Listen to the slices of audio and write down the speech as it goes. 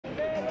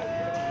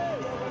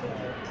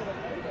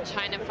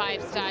China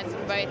 5 stars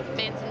from both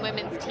men's and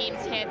women's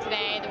teams here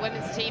today. The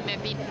women's team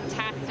have been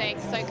fantastic,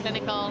 so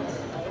clinical.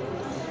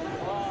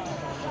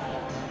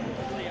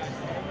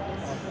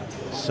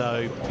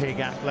 So Pig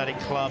Athletic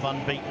Club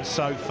unbeaten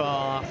so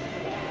far,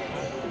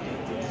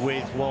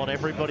 with what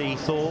everybody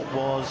thought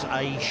was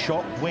a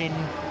shock win.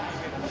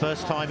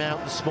 First time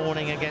out this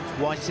morning against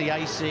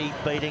YCAC,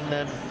 beating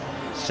them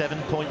 7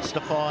 points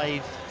to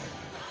 5.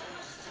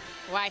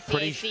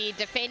 YCAC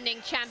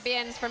defending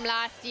champions from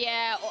last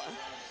year,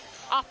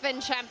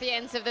 often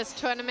champions of this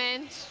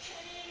tournament.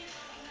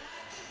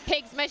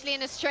 Pigs mostly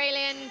an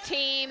Australian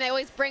team, they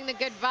always bring the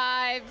good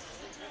vibes.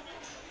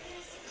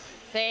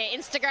 Their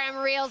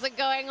Instagram reels are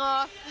going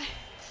off.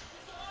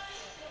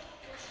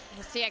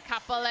 We'll see a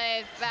couple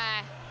of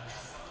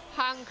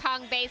Hong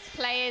Kong based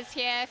players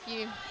here, if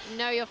you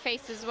know your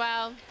face as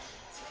well.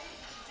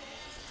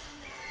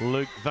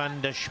 Luke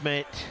van der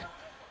Schmidt,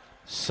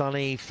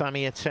 Sonny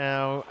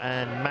Famiatau,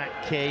 and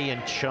Matt Key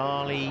and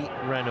Charlie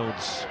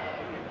Reynolds.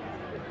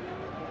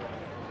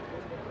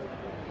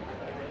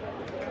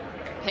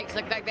 Pigs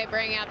look like they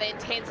bring out the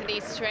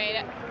intensity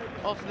straight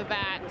off the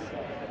bat.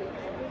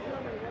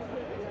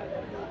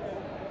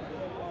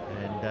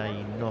 And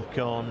a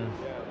knock-on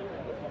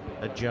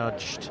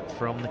adjudged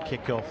from the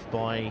kickoff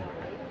by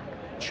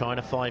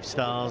China 5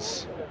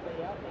 stars.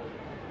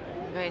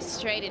 Goes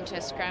straight into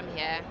a scrum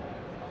here.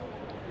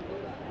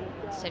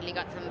 Certainly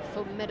got some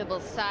formidable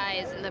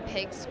size in the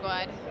Pig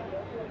squad.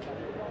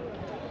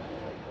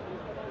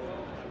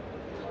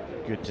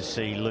 Good to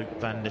see Luke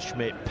van der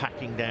Schmidt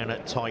packing down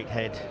at tight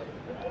head.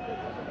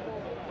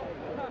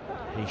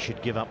 He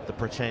should give up the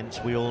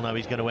pretense. We all know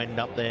he's going to end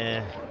up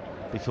there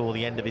before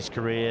the end of his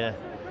career.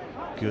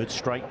 Good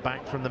straight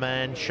back from the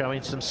man,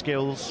 showing some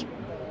skills.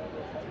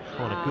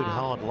 On a good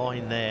hard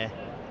line there.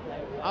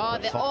 Oh,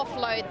 the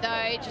offload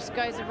though just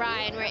goes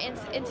awry, and we're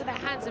into the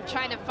hands of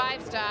China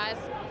 5 stars.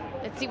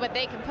 Let's see what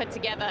they can put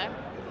together.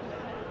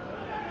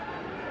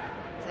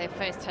 It's their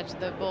first touch of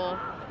the ball.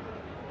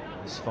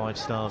 This 5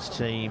 stars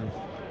team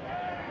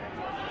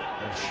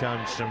have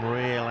shown some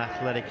real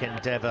athletic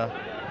endeavour.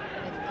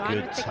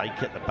 Good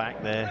take at the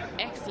back there.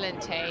 Excellent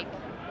take.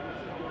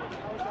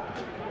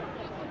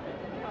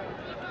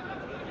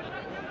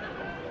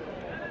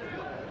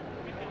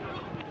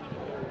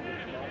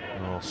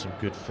 Oh, some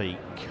good feet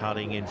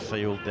cutting in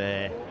field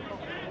there.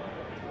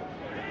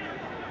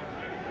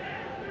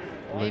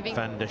 Luke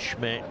van der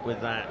Schmidt with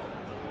that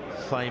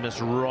famous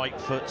right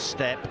foot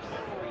step.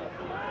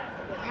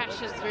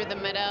 Crashes through the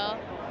middle.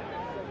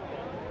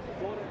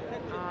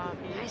 Oh,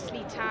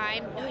 nicely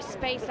timed. No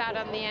space out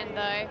on the end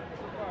though.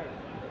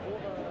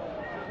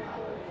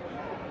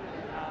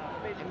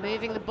 They're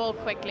moving the ball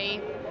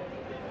quickly.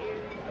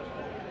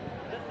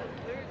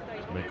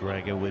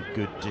 McGregor with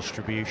good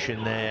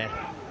distribution there.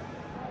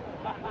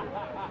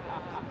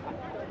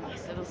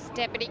 Nice little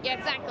step, and he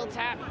gets ankle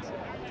tapped.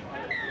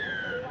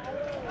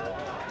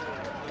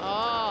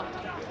 Oh,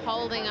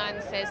 holding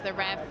on, says the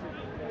ref.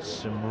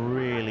 Some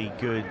really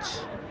good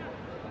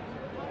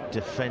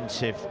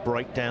defensive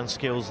breakdown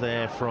skills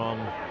there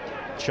from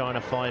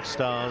China 5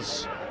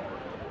 stars.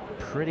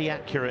 Pretty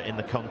accurate in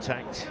the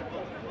contact.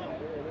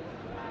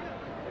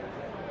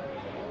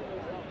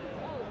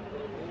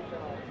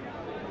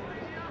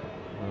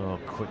 Oh,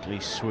 quickly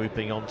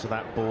swooping onto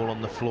that ball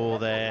on the floor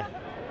there.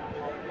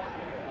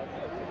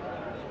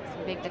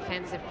 Some big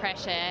defensive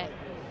pressure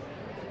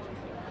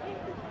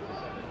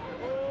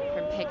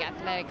from Pig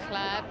Athletic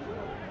Club.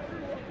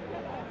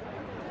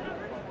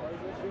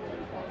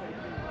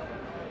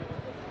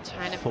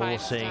 China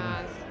Forcing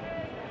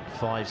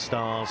 5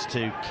 stars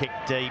to kick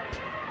deep.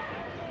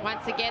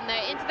 Once again,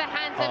 though, into the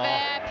hands of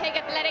a Pig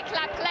Athletic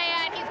Club player,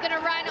 and he's going to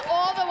run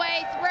all the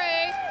way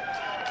through.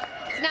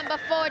 It's number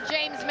 4,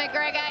 James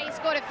McGregor. He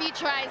scored a few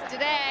tries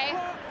today.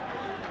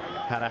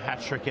 Had a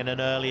hat-trick in an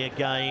earlier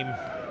game.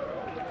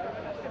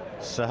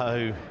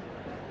 So,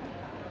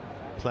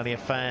 plenty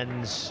of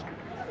fans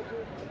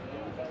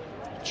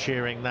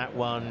cheering that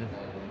one.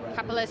 A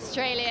couple of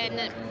Australian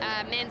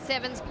men's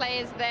sevens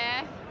players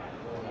there.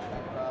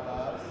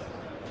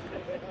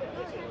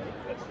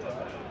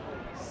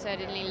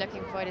 Certainly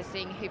looking forward to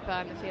seeing Hooper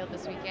on the field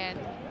this weekend.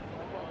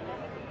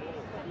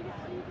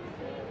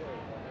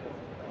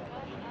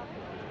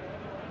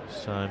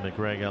 So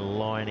McGregor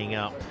lining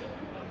up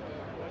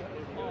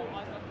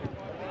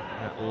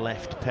that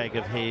left peg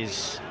of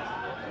his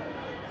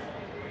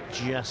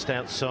just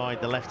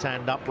outside the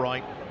left-hand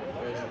upright.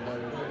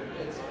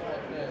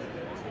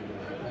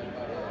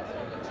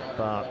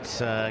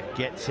 But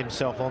gets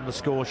himself on the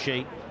score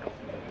sheet.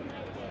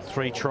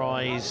 3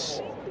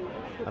 tries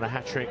and a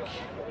hat-trick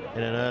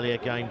in an earlier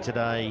game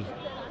today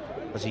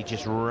as he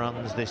just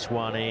runs this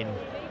one in.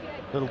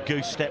 Little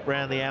goose step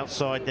round the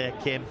outside there,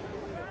 Kim.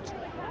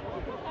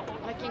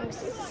 Looking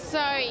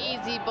so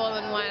easy, ball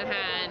in one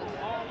hand.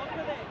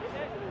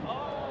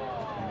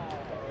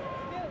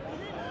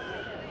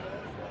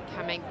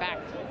 Coming back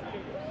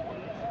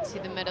to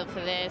the middle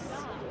for this.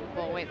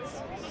 Ball went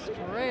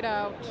straight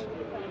out.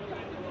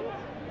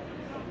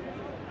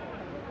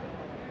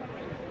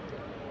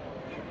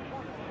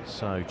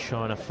 So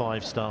China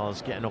 5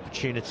 Stars get an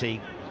opportunity.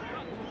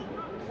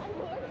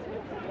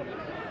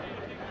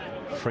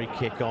 Free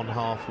kick on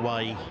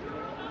halfway.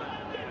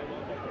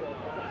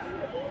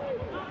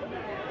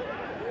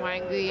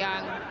 Wang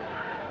Guyang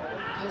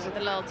goes with a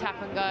little tap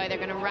and go. They're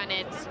going to run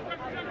it.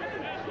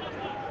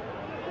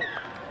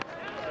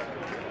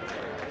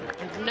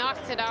 They've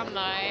knocked it on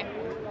though.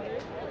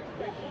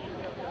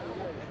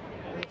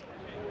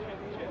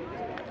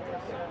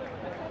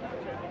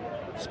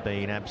 It's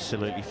been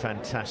absolutely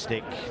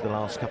fantastic the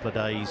last couple of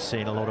days,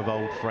 seeing a lot of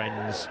old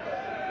friends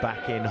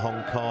back in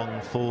Hong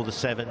Kong for the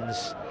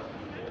Sevens.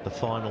 The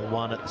final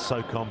one at the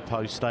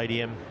Sokompo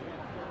Stadium.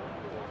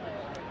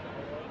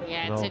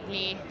 Yeah, it's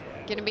certainly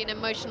going to be an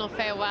emotional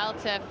farewell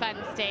to Fun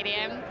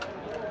Stadium.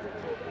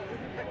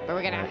 But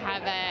we're going to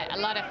have a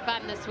lot of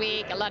fun this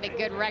week, a lot of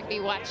good rugby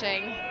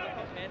watching.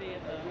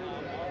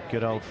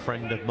 Good old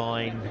friend of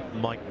mine,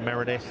 Mike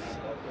Meredith,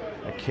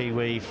 a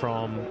Kiwi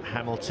from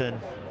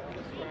Hamilton,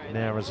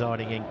 now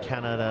residing in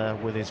Canada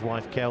with his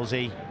wife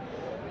Kelsey,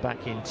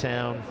 back in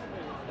town.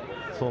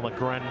 Former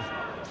grand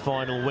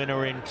final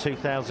winner in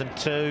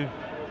 2002,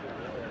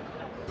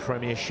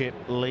 Premiership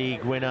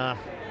League winner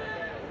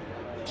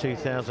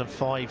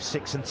 2005,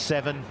 6 and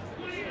 7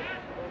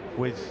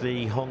 with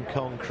the Hong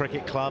Kong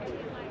Cricket Club.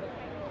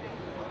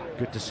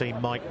 Good to see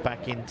Mike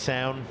back in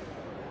town.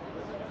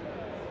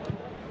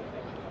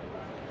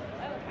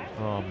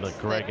 Oh,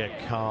 McGregor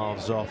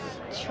carves off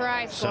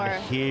some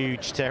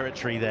huge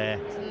territory there.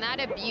 Isn't that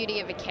a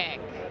beauty of a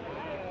kick?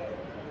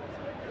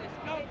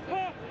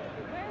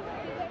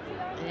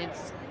 And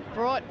it's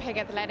brought Pig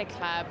Athletic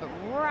Club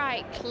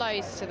right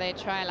close to their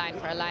try line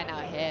for a line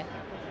out here.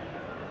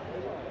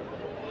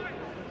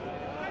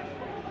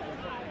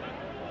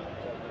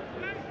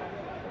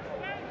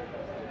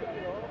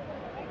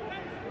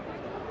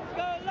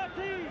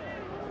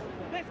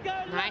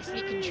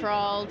 Nicely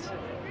controlled.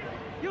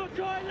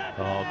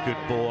 Oh, good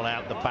ball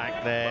out the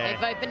back there.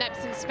 They've opened up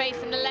some space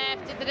on the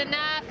left. Is it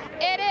enough?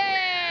 It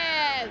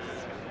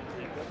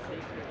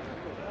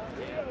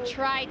is!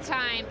 Try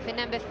time for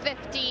number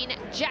 15,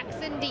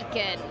 Jackson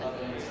Deacon.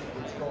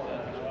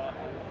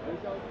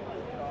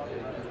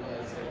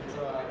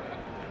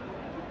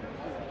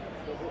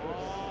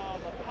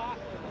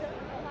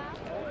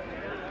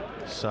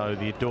 So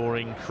the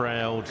adoring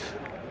crowd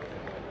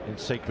in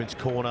Sequence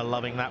Corner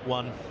loving that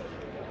one.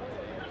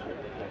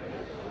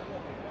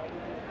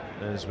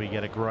 As we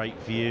get a great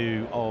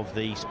view of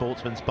the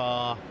Sportsman's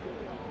Bar.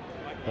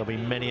 There'll be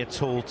many a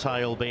tall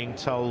tale being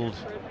told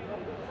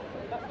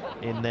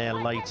in there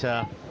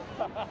later.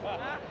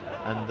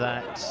 And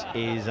that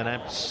is an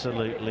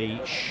absolutely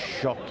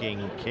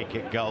shocking kick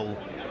at goal.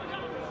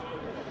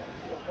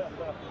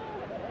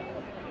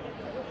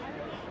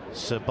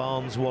 Sir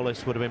Barnes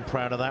Wallace would have been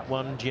proud of that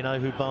one. Do you know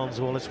who Barnes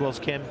Wallace was,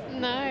 Kim?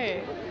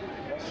 No.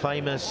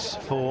 Famous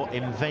for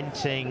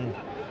inventing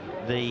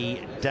the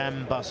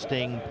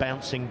dam-busting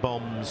bouncing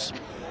bombs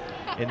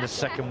in the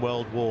Second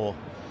World War.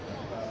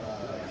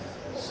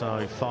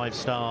 So 5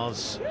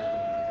 Stars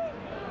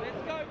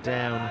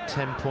down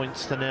 10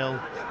 points to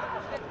 0.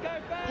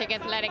 Pig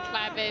Athletic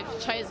Club have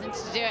chosen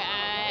to do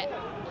a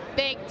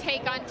big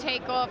take-on,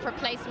 take-off,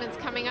 replacements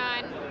coming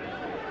on.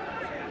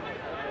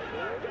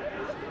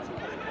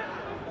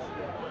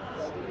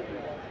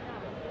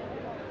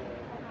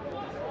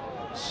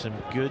 Some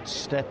good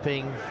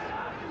stepping.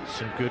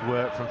 Some good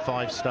work from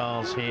 5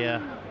 Stars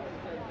here.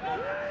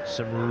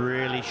 Some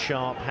really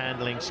sharp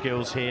handling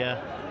skills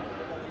here.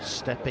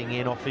 Stepping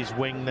in off his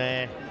wing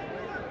there.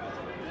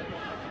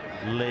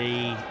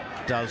 Lee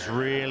does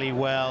really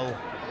well.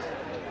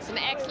 It's an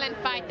excellent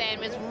fight there,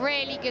 and it was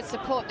really good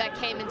support that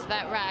came into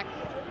that rack.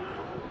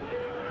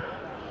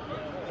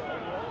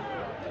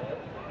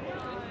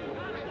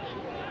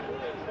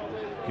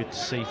 Good to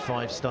see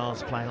 5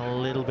 Stars playing a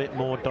little bit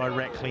more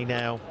directly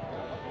now.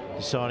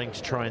 Deciding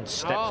to try and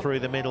step through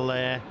the middle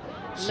there.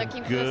 Some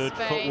good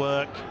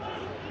footwork.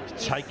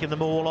 Taking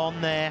them all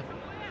on there.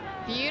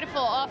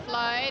 Beautiful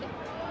offload.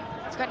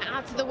 It's gone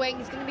out to the wing.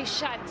 He's going to be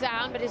shut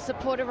down, but his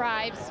support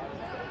arrives.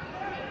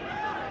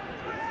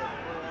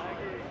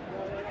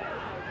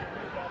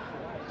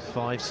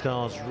 Five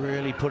Stars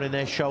really putting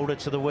their shoulder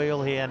to the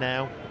wheel here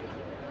now.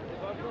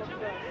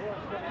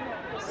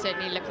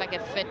 Certainly look like a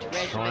fit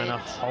regiment. Trying to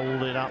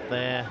hold it up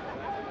there.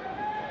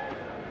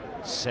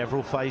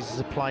 Several phases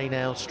of play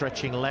now,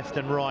 stretching left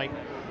and right,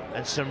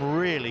 and some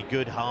really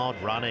good hard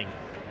running.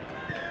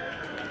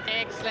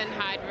 Excellent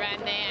hard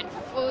run there.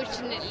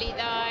 Unfortunately,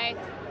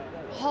 though,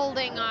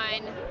 holding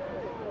on,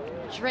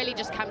 which really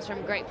just comes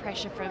from great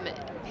pressure from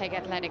Pig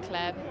Athletic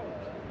Club.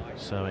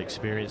 So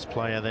experienced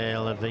player there,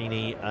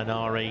 Lavini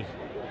Anari,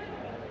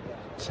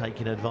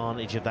 taking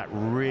advantage of that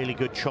really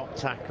good chop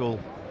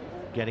tackle,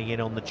 getting in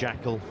on the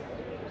jackal.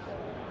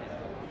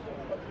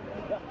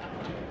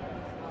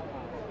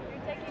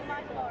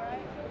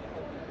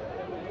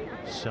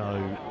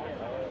 So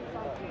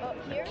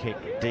a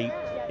kick deep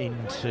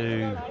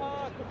into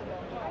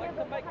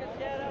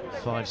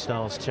 5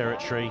 Stars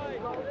territory.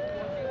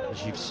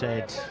 As you've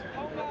said,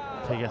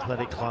 Pig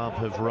Athletic Club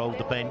have rolled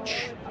the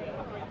bench.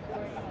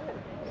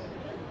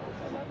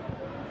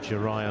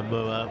 Jariah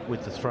Moore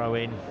with the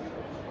throw-in.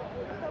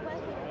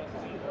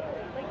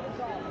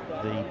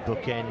 The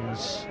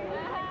bookends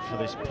for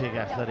this Pig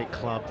Athletic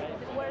Club,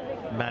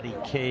 Maddie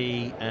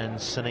Key and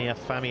Sania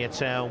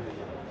Famiatel.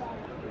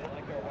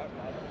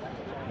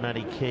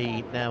 Maddie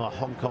Key, now a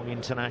Hong Kong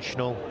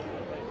international.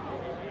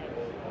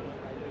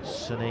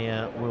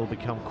 Sania will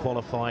become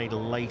qualified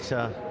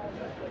later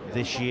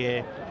this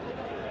year.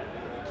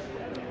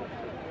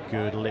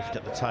 Good lift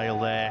at the tail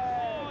there.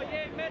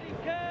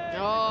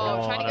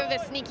 Oh, trying to go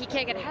with a sneaky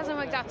kick. It hasn't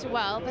worked out too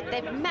well, but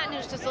they've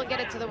managed to still get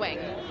it to the wing.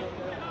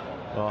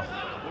 Oh.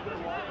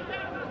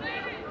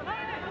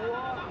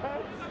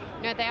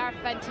 No, they are a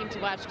fun team to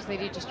watch because they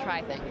do just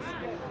try things.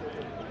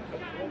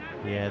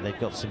 Yeah, they've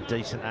got some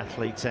decent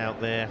athletes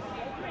out there.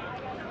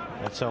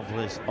 That's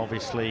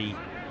obviously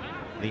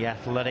the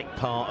athletic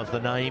part of the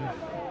name.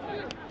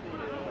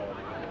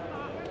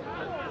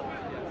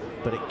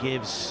 But it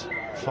gives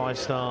Five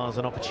Stars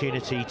an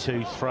opportunity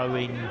to throw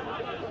in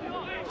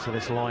to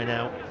this line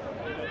out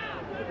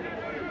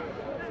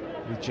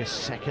with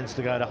just seconds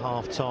to go to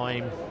half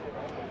time.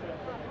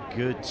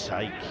 Good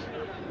take.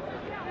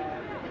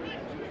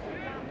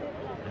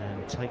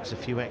 And takes a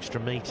few extra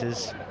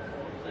meters.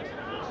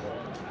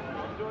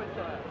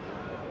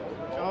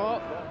 Oh.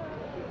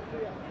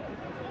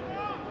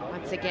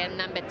 Once again,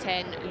 number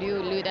 10, Liu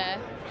Luda.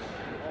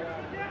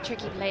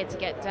 Tricky player to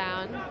get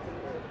down.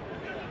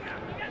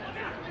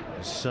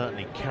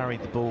 Certainly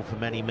carried the ball for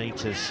many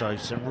meters, so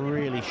some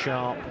really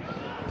sharp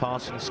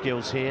passing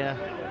skills here.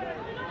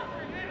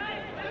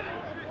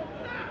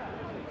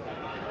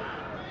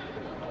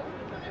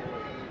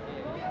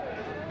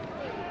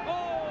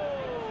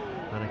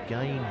 And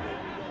again,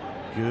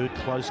 good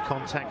close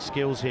contact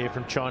skills here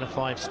from China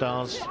Five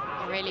Stars.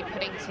 Really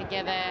putting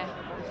together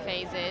the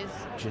phases.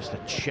 Just a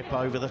chip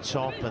over the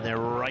top, and they're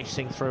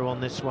racing through on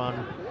this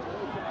one.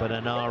 But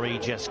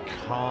Anari just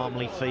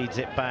calmly feeds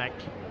it back.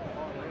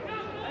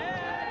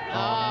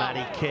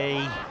 Maddie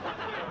Key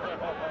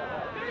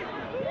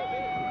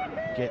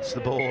gets the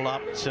ball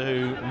up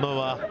to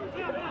Moore,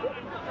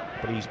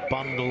 but he's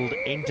bundled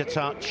into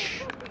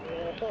touch.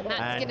 And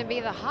that's going to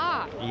be the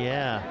half.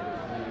 Yeah.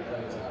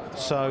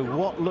 So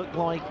what looked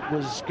like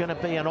was going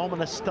to be an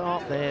ominous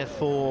start there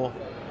for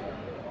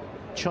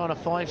China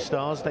Five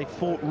Stars. They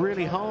fought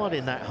really hard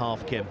in that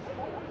half, Kim.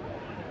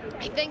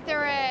 I think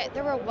they're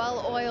a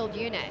well-oiled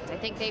unit. I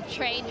think they've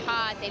trained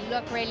hard. They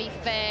look really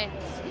fit.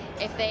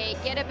 If they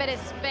get a bit of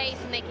space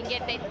and they can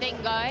get their thing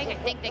going, I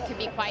think they could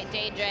be quite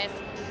dangerous.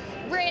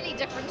 Really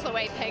different to the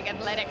way Pig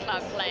Athletic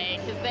Club play,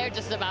 because they're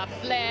just about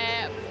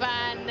flair,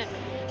 fun.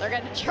 They're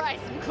going to try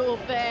some cool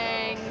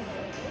things.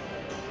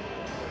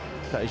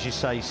 But as you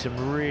say,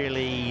 some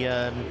really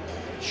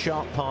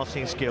sharp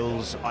passing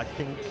skills. I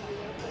think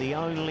the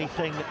only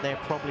thing that they're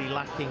probably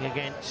lacking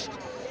against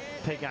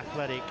Pig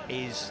Athletic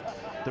is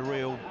the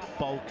real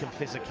bulk and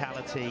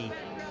physicality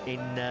in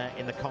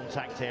the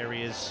contact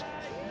areas.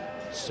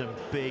 Some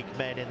big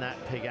men in that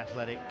Pig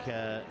Athletic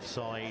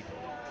side,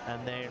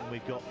 and then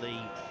we've got the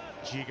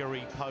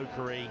jiggery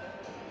pokery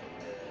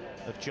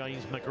of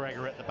James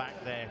McGregor at the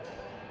back there.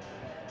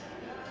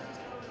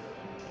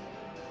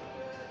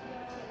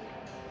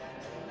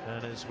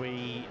 And as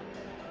we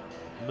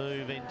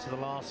move into the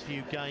last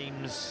few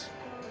games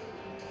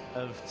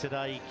of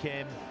today,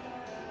 Kim,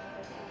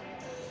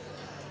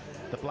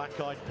 the Black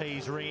Eyed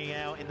Peas ringing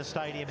out in the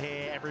stadium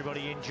here,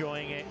 everybody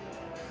enjoying it.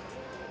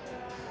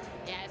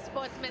 Yeah,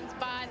 Sportsman's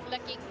Bar is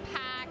looking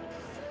packed.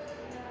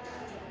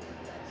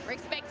 We're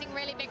expecting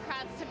really big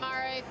crowds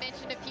tomorrow. I've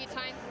mentioned a few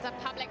times it's a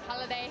public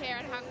holiday here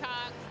in Hong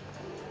Kong.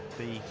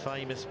 The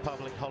famous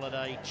public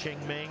holiday,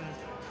 Qingming.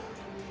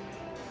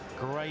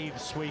 Grave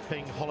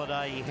sweeping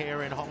holiday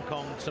here in Hong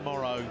Kong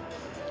tomorrow,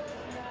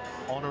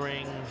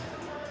 honouring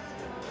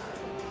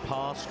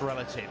past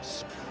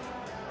relatives.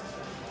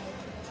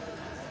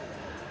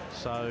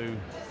 So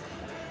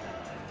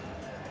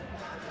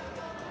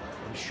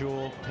I'm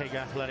sure Pig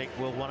Athletic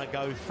will want to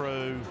go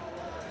through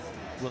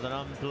with an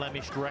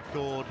unblemished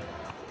record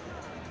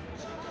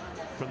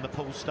from the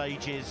pool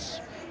stages.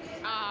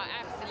 Oh,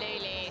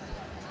 absolutely.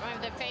 One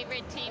of the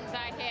favourite teams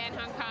out here in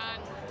Hong Kong.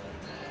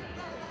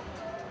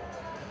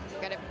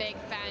 Got a big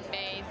fan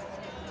base.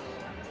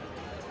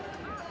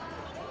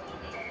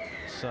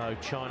 So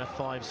China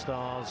Five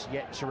Stars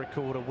yet to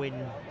record a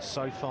win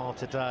so far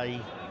today,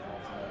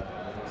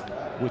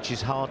 which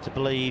is hard to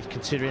believe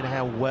considering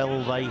how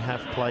well they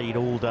have played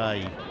all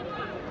day.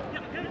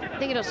 I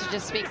think it also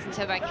just speaks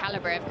into the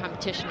calibre of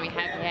competition we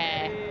have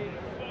here.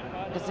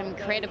 There's some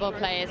incredible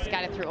players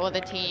scattered through all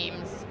the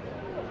teams.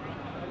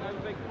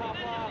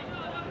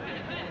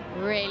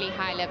 Really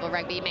high level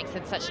rugby makes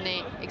it such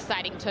an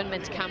exciting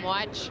tournament to come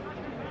watch.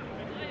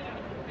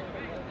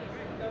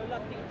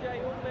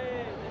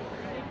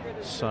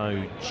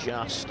 So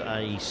just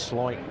a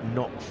slight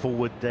knock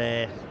forward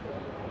there.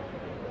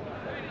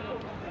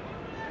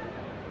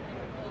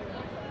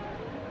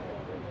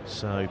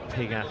 So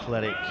Pig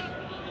Athletic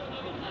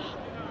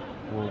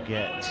will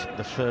get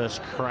the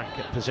first crack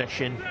at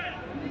possession,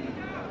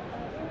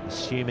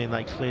 assuming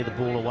they clear the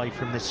ball away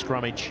from this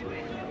scrummage.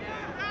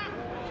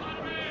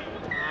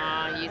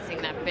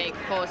 using that big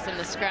force in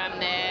the scrum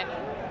there.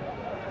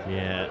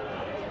 Yeah,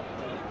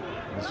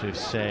 as we've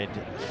said,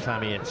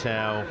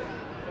 Famiatau,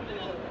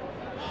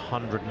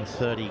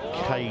 130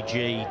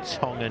 kg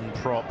Tongan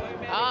prop.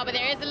 Oh, but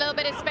there is a little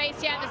bit of space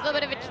here, and there's a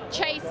little bit of a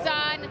chase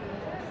on.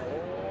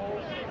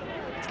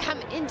 It's come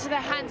into the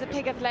hands of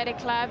Pig Athletic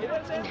Club.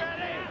 It's been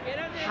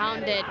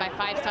hounded by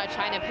five-star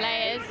China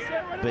players.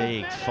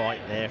 Big fight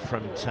there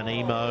from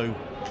Tanimo.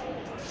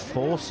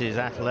 Forces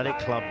Athletic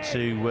Club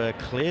to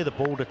clear the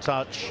ball to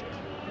touch.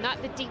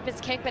 Not the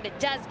deepest kick, but it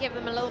does give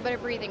them a little bit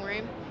of breathing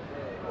room.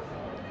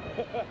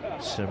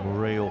 Some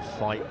real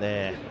fight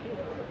there.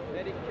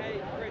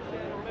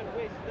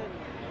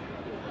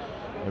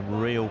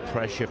 And real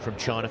pressure from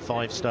China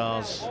Five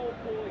Stars.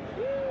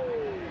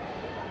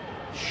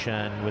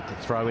 Shan with the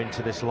throw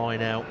into this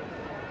line out.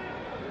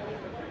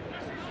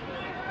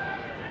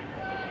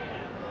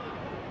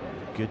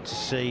 Good to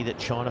see that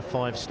China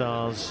Five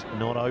Stars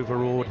not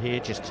overawed here,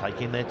 just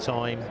taking their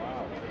time.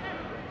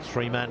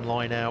 Three-man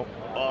line out.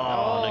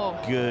 Oh,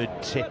 and a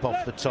good tip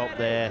off the top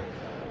there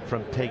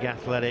from Pig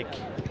Athletic.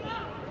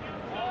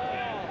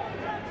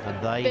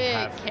 And they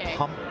have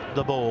pumped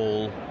the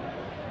ball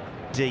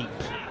deep.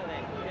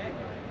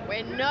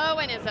 Where no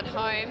one is at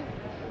home.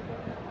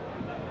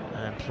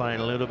 And playing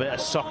a little bit of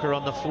soccer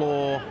on the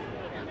floor.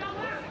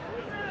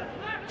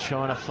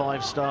 China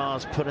Five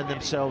Stars putting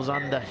themselves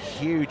under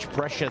huge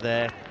pressure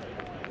there.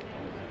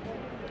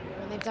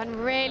 And they've done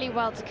really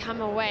well to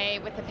come away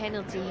with the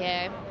penalty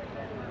here.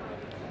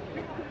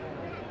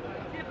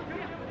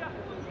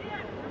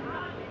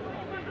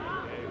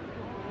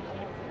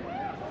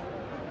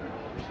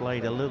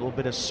 Played a little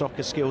bit of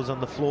soccer skills on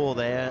the floor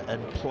there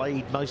and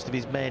played most of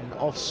his men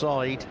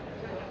offside.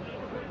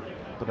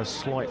 But a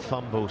slight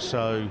fumble,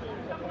 so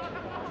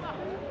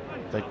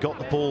they've got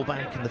the ball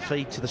back and the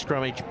feed to the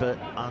scrummage, but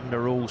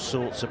under all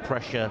sorts of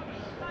pressure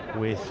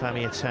with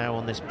Famiatau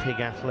on this Pig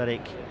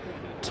Athletic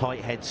tight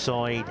head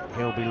side.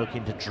 He'll be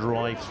looking to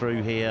drive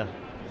through here.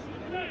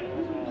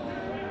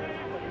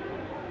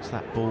 As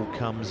that ball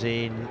comes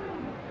in,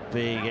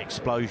 big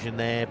explosion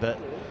there, but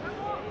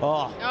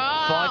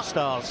Five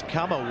Stars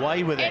come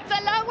away with it. It's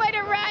a long way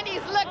to run.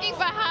 He's looking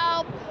for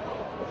help.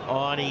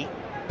 Arnie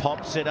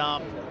pops it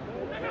up.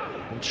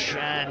 And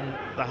Shan,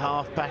 the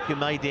halfback who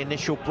made the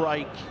initial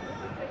break.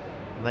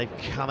 And they've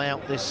come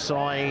out this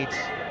side.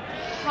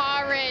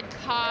 Horrid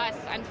pass,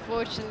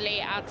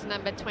 unfortunately, out to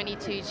number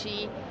 22.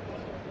 She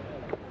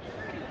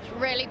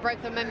really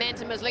broke the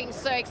momentum. It was looking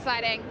so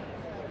exciting.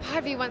 Part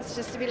of you wants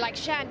just to be like,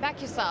 Shan,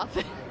 back yourself.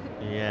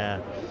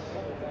 Yeah.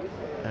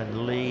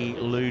 And Lee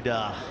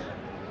Luda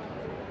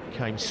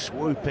came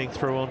swooping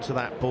through onto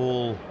that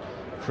ball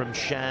from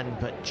Shan,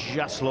 but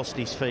just lost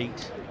his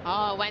feet.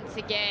 Oh, once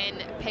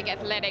again, Pig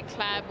Athletic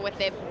Club with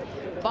their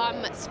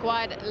bomb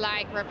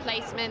squad-like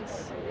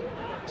replacements.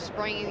 Just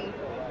bringing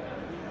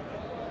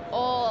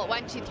all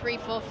 1, 2, 3,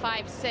 4,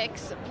 5,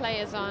 6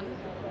 players on.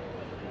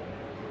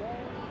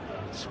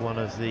 It's one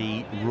of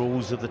the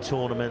rules of the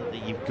tournament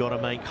that you've got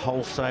to make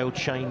wholesale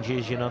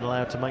changes. You're not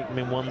allowed to make them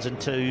in 1s and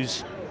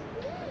 2s.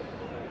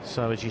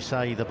 So, as you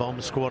say, the bomb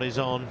squad is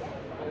on.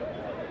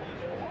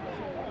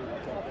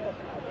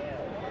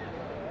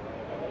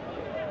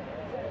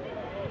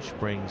 Which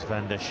brings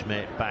Van der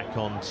Schmidt back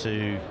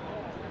onto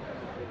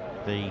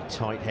the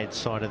tight head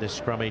side of this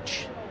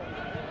scrummage.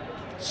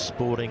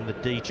 Sporting the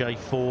DJ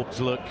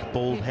Forbes look,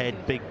 bald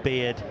head, big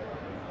beard.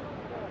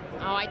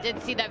 Oh, I did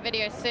see that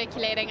video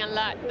circulating a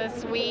lot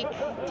this week.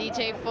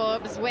 DJ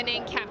Forbes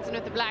winning, captain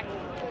with the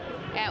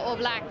All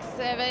Black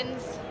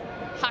Sevens.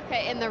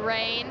 Haka in the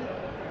rain.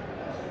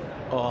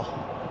 Oh,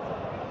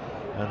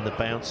 and the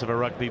bounce of a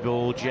rugby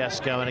ball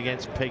just going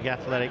against Pig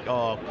Athletic.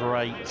 Oh,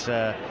 great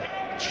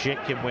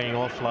chicken wing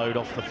offload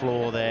off the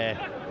floor there.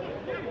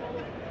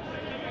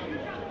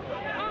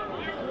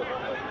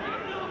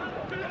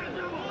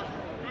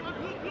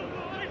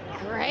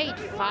 Great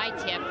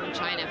fight here from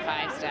China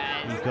Five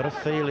Stars. You've got to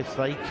feel if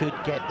they could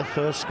get the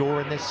first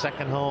score in this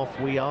second half,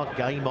 we are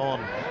game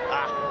on.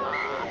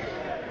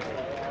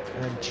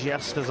 And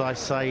just as I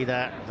say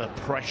that, the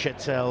pressure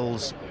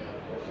tells.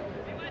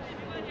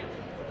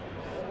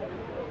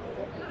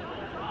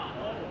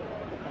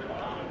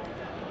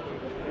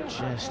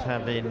 Just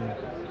having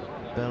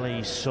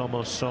Belly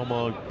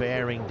Somo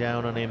bearing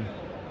down on him,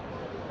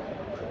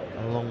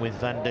 along with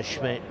Van der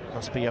Schmidt,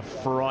 must be a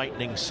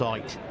frightening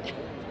sight.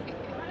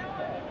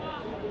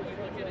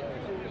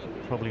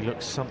 Probably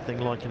looks something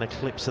like an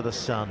eclipse of the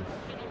sun.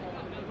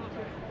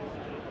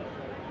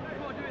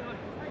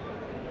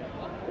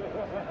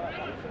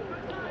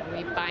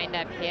 We bind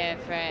up here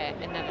for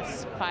another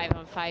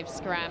 5-on-5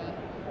 scrum.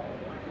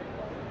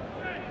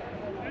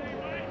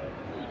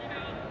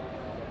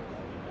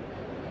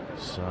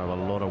 So a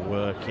lot of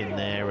work in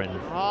there, and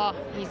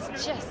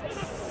he's just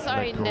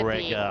so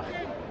nippy.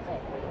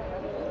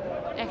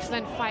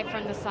 Excellent fight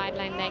from the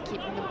sideline there,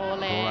 keeping the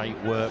ball in.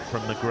 Great work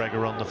from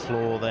McGregor on the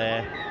floor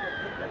there.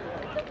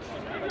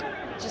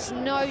 Just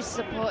no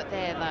support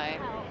there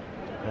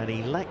though. And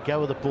he let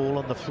go of the ball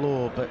on the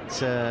floor,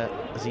 but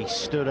as he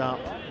stood up,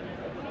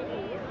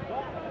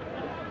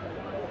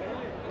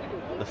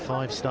 the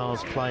Five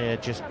Stars player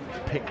just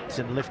picked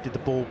and lifted the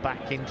ball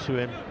back into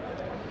him.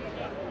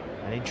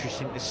 And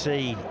interesting to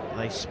see,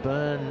 they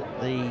spurn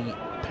the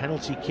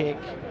penalty kick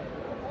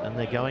and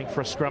they're going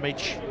for a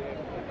scrummage.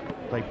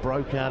 They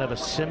broke out of a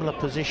similar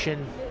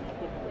position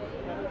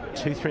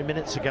 2-3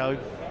 minutes ago.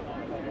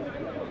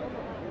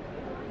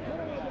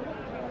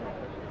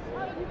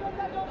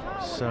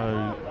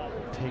 So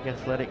Pig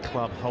Athletic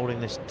Club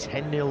holding this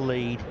 10-0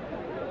 lead.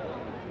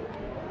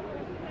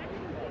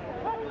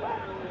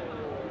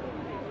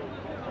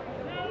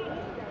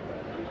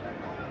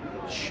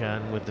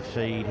 Shan with the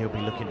feed, he'll be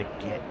looking to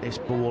get this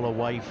ball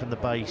away from the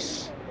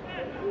base.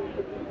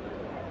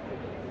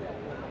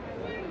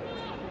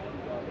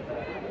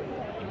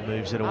 He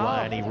moves it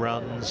away and he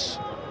runs.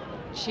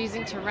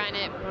 Choosing to run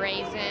it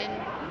brazen.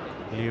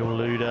 Liu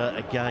Luda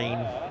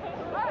again.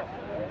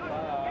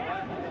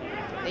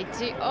 They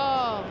do,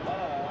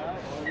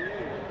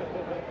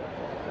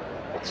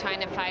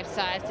 China Five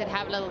Stars did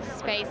have a little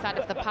space out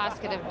of the pass,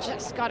 could have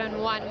just gotten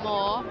one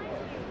more.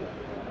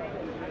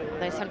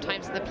 Though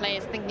sometimes the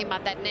players thinking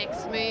about that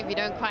next move, you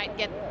don't quite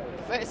get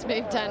the first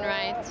move done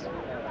right.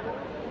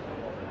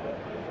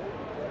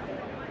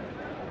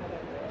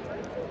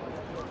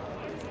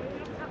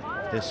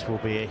 This will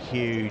be a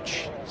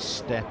huge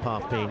step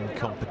up in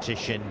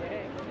competition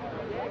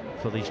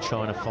for these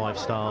China Five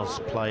Stars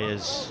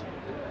players.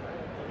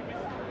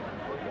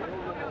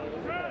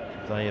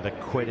 They have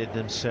acquitted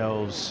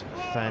themselves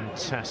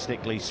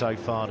fantastically so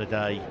far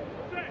today.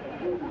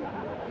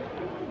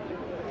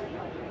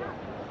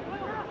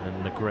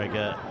 And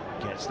McGregor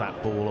gets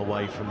that ball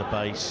away from the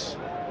base.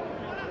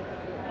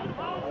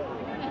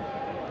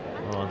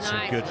 Oh, and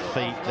some good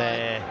feet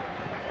there.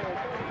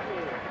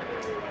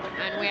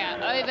 And we are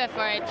over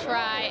for a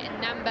try,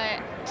 number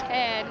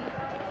 10.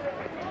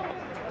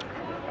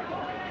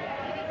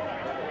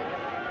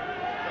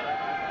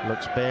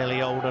 Looks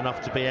barely old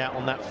enough to be out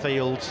on that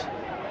field.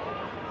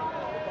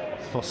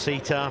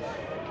 Fosita.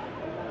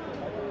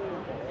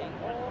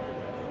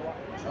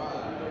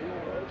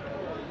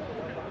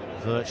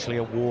 Virtually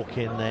a walk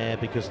in there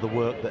because of the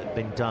work that had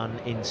been done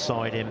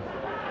inside him.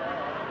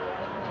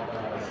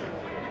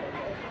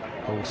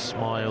 All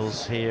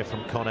smiles here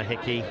from Connor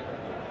Hickey.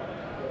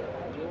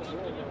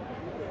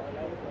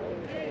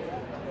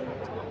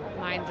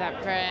 Lines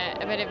up for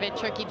a bit of a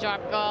tricky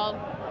drop goal.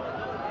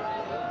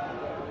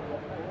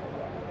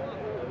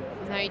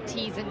 No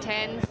T's and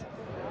 10s.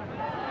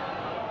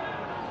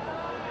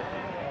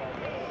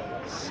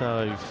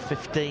 So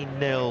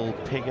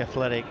 15-0 Pig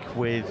Athletic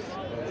with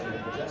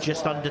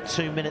just under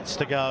 2 minutes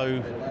to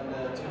go.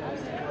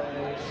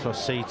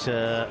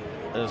 Fosita,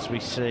 as we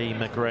see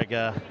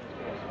McGregor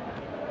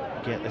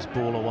get this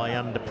ball away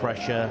under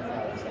pressure.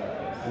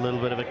 A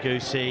little bit of a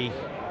goosey.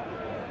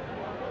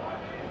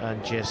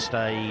 And just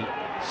a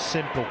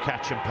simple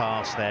catch and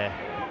pass there.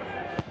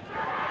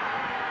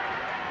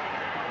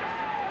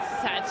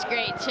 Such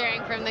great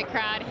cheering from the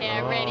crowd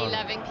here, really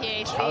loving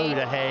PAC. Towed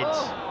ahead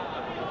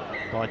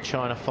by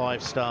China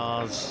Five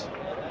Stars.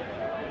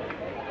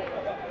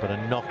 But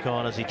a knock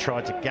on as he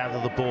tried to gather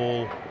the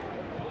ball.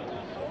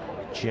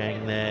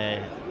 Zheng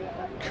there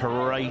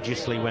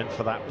courageously went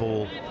for that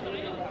ball.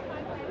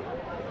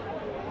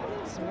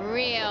 Some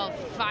real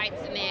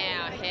fights in the air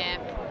out here.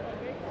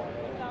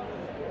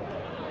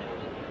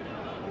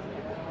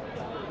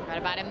 Got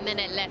about a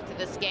minute left of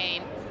this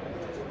game.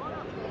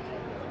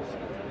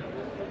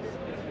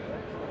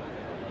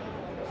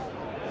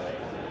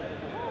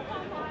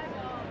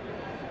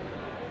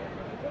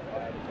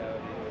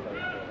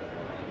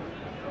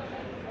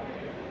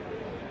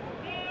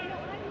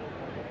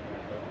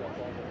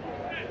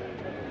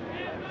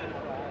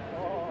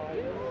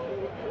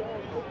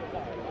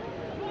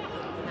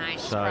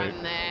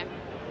 Run there.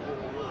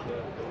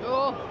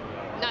 Oh,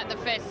 not the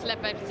first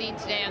slip I've seen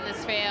today on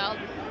this field.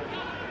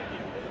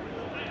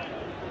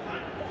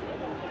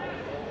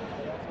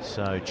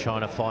 So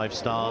China Five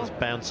Stars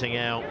bouncing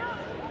out.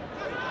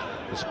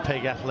 It's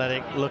Pig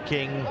Athletic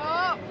looking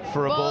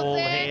for a ball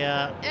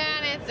here.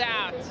 And it's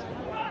out.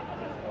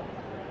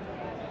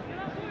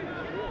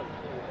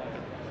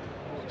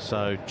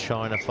 So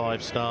China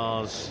Five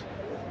Stars.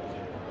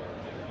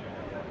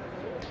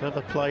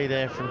 Clever play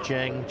there from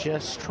Zheng,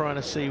 just trying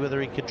to see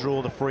whether he could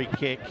draw the free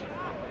kick.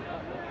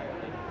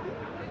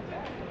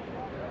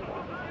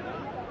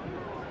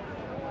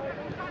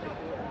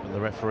 And the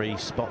referee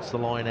spots the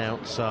line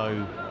out,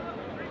 so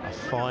a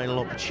final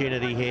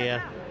opportunity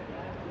here.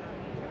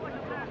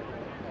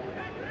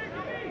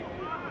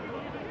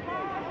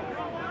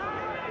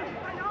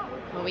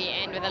 Well, we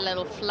end with a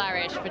little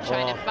flourish for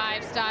China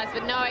Five Stars,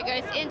 but no, it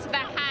goes into the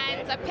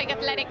hands of Pig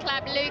Athletic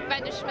Club, Luke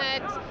van der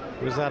Schmidt.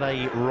 Was that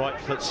a right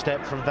foot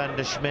step from van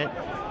der Schmidt?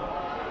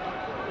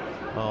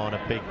 Oh, and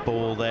a big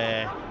ball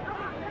there.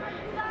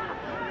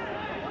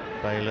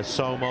 Baylor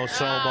Somo.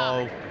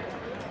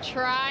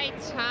 Try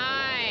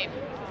time.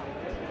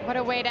 What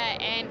a way to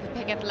end for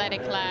Pig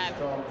Athletic Club.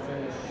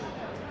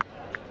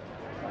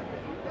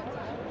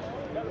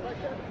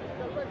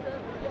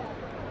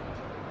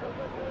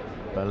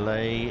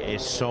 Ballet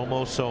is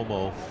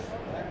Somo.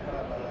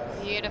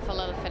 Beautiful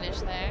little finish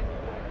there.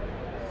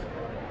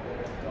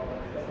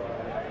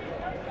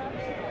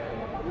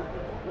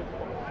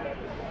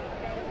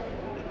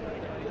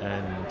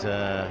 And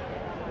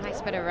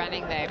nice bit of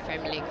running there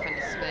from Luke van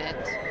der Smit.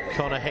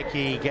 Connor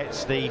Hickey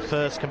gets the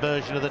first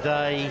conversion of the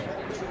day,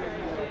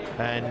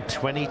 and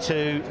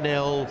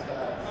 22-0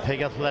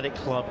 Pig Athletic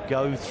Club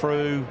go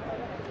through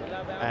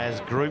as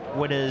group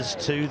winners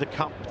to the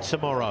Cup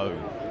tomorrow.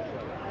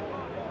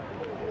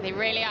 They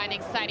really are an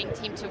exciting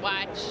team to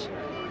watch.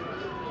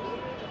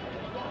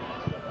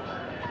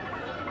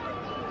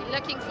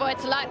 Looking forward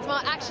to lots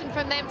more action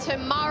from them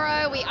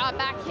tomorrow. We are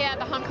back here at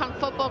the Hong Kong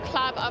Football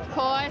Club, of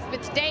course,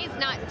 but today's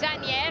not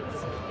done yet.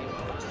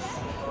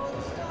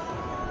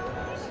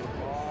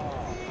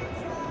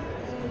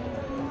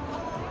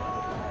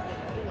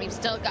 We've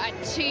still got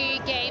 2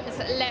 games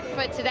left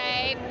for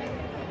today.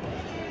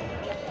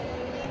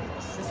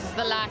 This is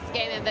the last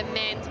game of the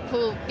men's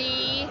Pool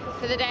B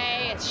for the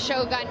day. It's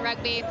Shogun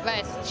Rugby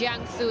versus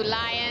Jiangsu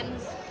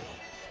Lions.